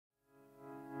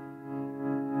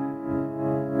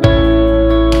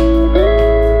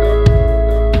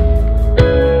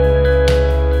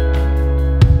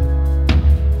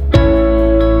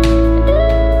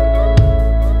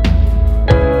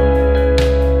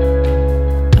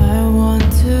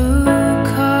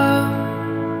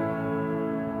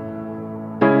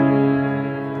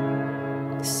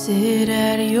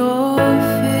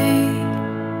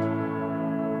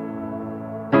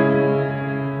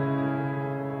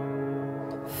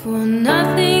For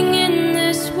nothing in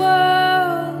this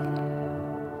world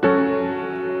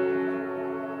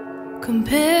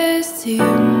compares to you,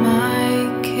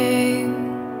 my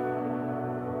King.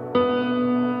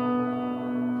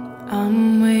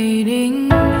 I'm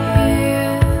waiting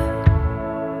here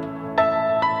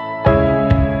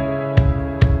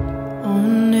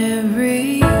on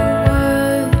every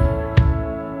word.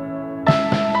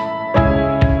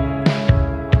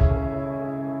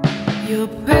 Your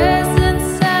presence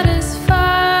satisfies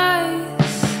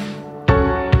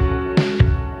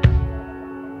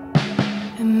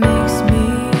and makes me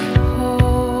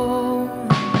whole.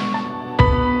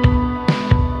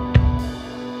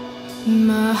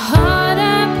 My heart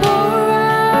I pour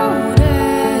out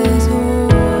as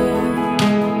oil,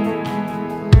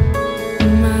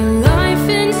 my life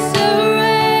in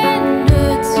surrender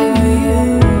to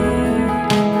you.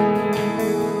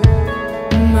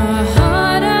 My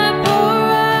heart I pour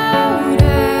out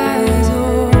as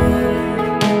oil,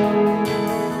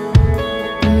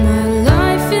 my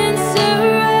life in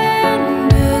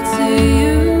surrender to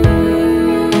you.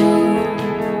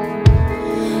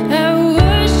 I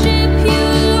worship you,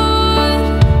 Lord,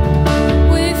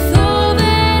 with all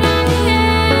that I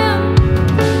am.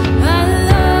 I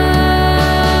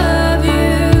love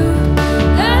you.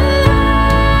 I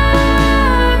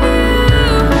love you.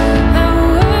 I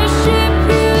worship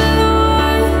you,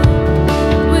 Lord,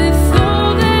 with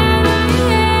all that I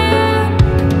am.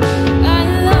 I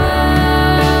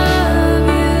love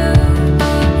you.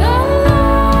 I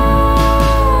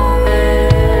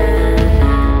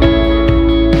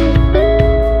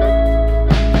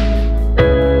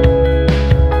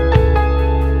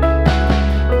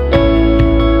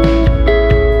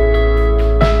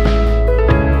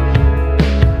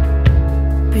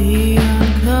beyond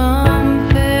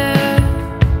compare,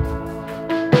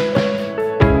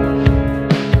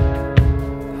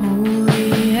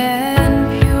 holy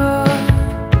and pure,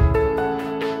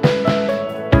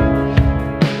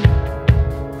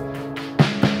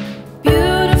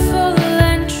 beautiful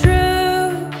and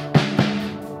true,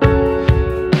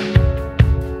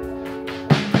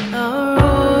 are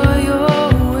all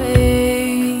your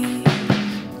ways.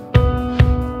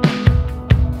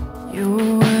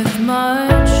 You're worth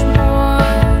much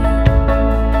more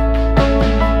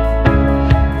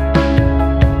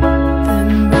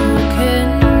than broken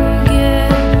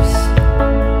gifts.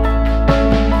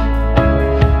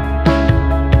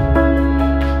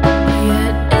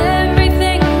 Yet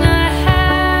everything I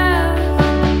have,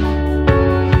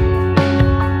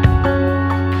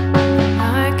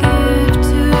 I give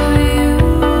to you.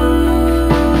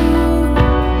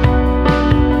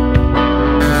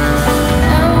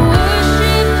 I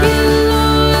worship you,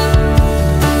 Lord,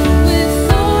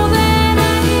 with all that I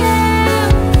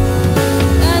am.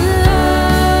 I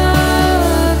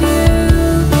love you.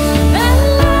 I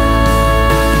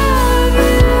love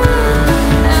you.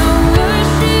 I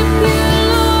worship you,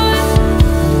 Lord,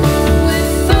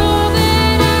 with all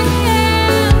that I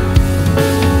am.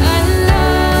 I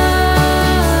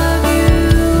love you.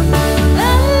 I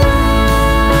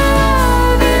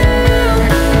love you.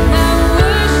 I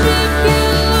worship you,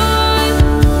 Lord,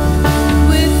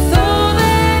 with all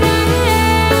that I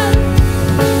am.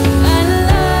 I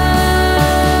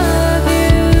love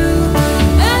you.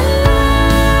 I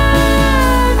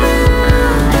love you.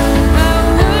 I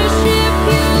worship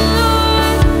you,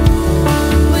 Lord,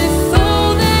 with all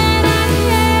that I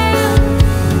am.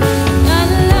 I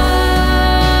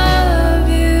love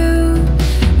you.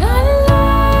 I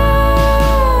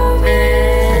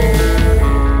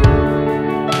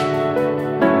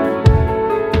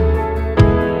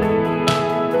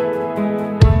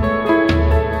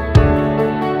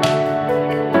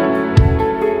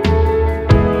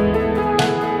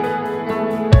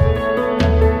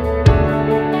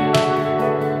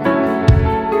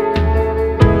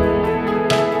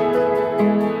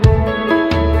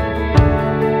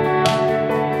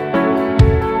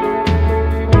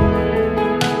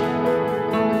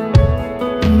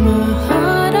My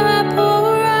heart I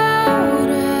pour out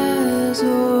as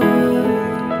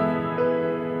oil,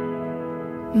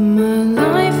 my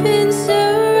life in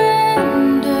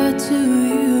surrender to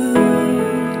you.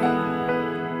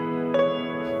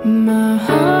 My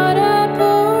heart I